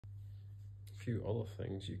few other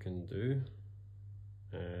things you can do.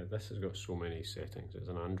 This has got so many settings. It's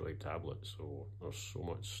an Android tablet, so there's so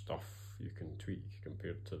much stuff you can tweak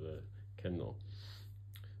compared to the Kindle.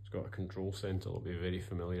 It's got a control center that'll be very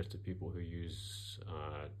familiar to people who use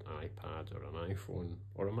an iPad or an iPhone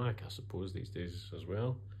or a Mac, I suppose, these days as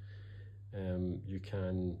well. You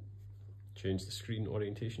can change the screen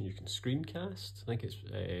orientation. You can screencast. I think it's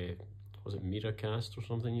was it Miracast or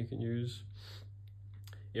something you can use.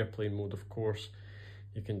 Airplane mode, of course.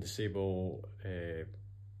 You can disable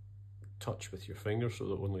touch with your finger so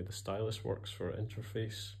that only the stylus works for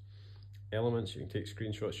interface. Elements, you can take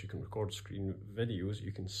screenshots, you can record screen videos,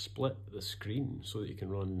 you can split the screen so that you can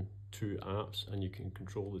run two apps and you can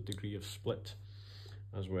control the degree of split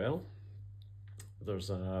as well.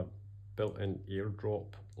 There's a built-in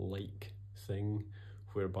airdrop-like thing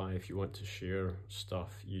whereby if you want to share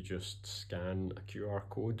stuff, you just scan a QR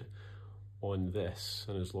code on this,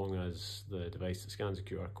 and as long as the device that scans the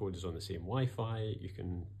QR code is on the same Wi-Fi, you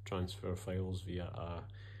can transfer files via a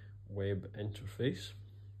web interface,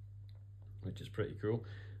 which is pretty cool.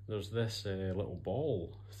 There's this little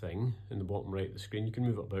ball thing in the bottom right of the screen. You can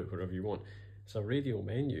move it about wherever you want. It's a radial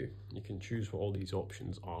menu. You can choose what all these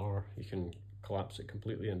options are. You can collapse it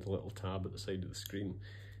completely into a little tab at the side of the screen.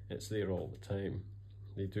 It's there all the time.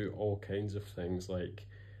 They do all kinds of things like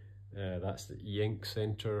that's the e-ink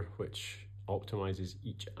center, which optimizes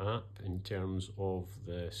each app in terms of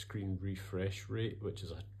the screen refresh rate, which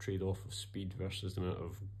is a trade-off of speed versus the amount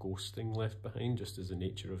of ghosting left behind, just as the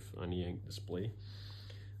nature of an e-ink display.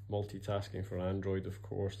 Multitasking for Android, of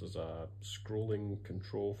course. There's a scrolling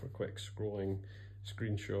control for quick scrolling,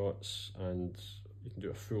 screenshots, and you can do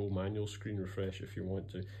a full manual screen refresh if you want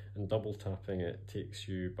to, and double tapping it takes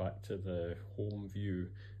you back to the home view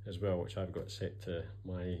as well, which I've got set to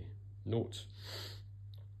my notes.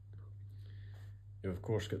 You've of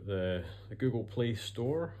course got the Google Play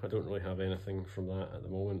Store. I don't really have anything from that at the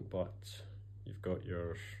moment, but you've got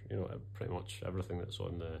your, you know, pretty much everything that's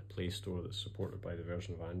on the Play Store that's supported by the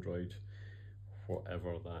version of Android,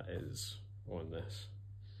 whatever that is on this.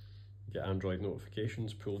 You get Android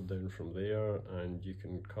notifications pulled down from there, and you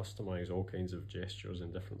can customize all kinds of gestures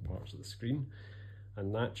in different parts of the screen.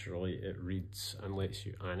 And naturally it reads and lets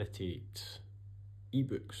you annotate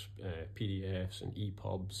ebooks, PDFs and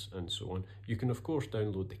EPUBs and so on. You can of course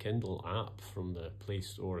download the Kindle app from the Play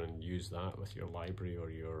Store and use that with your library or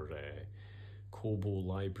your Kobo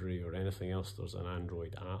library or anything else there's an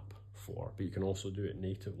Android app for, but you can also do it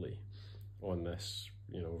natively on this,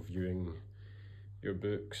 you know, viewing your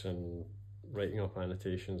books and writing up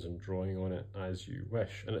annotations and drawing on it as you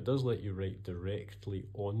wish. And it does let you write directly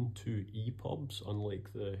onto EPUBs,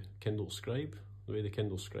 unlike the Kindle Scribe. The way the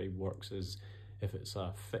Kindle Scribe works is if it's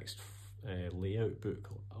a fixed layout book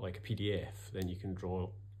like a PDF, then you can draw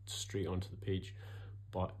straight onto the page.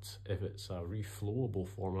 But if it's a reflowable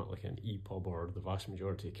format like an EPUB or the vast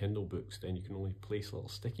majority of Kindle books, then you can only place little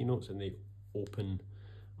sticky notes and they open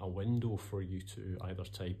a window for you to either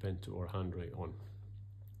type into or handwrite on.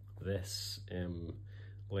 This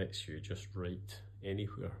lets you just write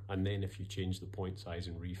anywhere, and then if you change the point size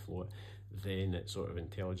and reflow it, then it sort of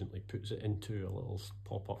intelligently puts it into a little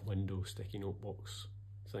pop-up window sticky note box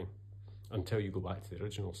thing until you go back to the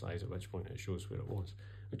original size, at which point it shows where it was,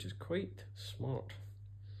 which is quite smart.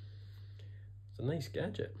 It's a nice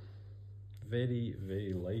gadget, very,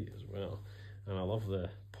 very light as well, and I love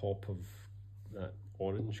the pop of that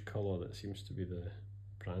orange colour that seems to be the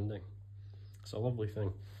branding. It's a lovely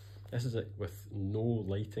thing. This is it with no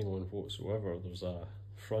lighting on whatsoever. There's a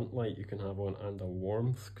front light you can have on and a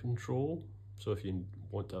warmth control. So if you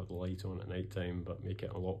want to have the light on at night time but make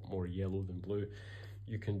it a lot more yellow than blue,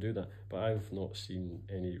 you can do that. But I've not seen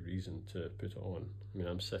any reason to put it on. I mean,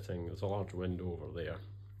 I'm sitting, there's a large window over there,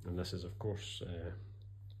 and this is of course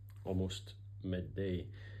almost midday,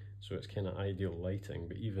 so it's kind of ideal lighting.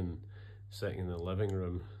 But even sitting in the living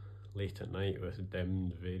room late at night with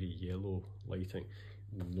dimmed, very yellow lighting,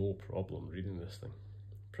 no problem reading this thing.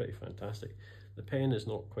 Pretty fantastic. The pen is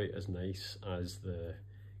not quite as nice as the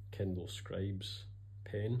Kindle Scribe's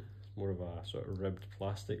pen. It's more of a sort of ribbed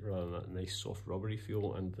plastic rather than that nice soft rubbery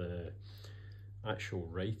feel, and the actual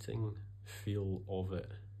writing feel of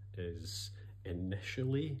it is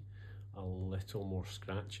initially a little more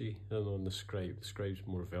scratchy than on the Scribe. The Scribe's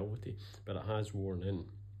more velvety, but it has worn in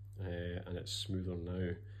and it's smoother now.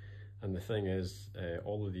 And the thing is,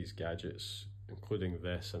 all of these gadgets, including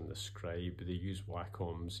this and the Scribe, they use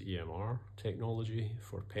Wacom's EMR technology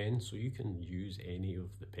for pens, so you can use any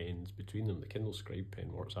of the pens between them. The Kindle Scribe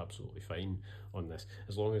pen works absolutely fine on this,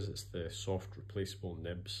 as long as it's the soft replaceable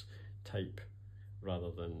nibs type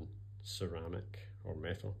rather than ceramic or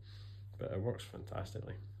metal. but it works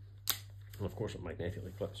fantastically. And of course it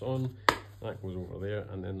magnetically clips on, that goes over there,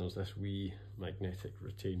 and then there's this wee magnetic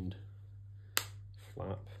retained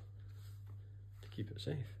flap to keep it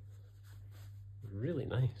safe. Really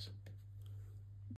nice.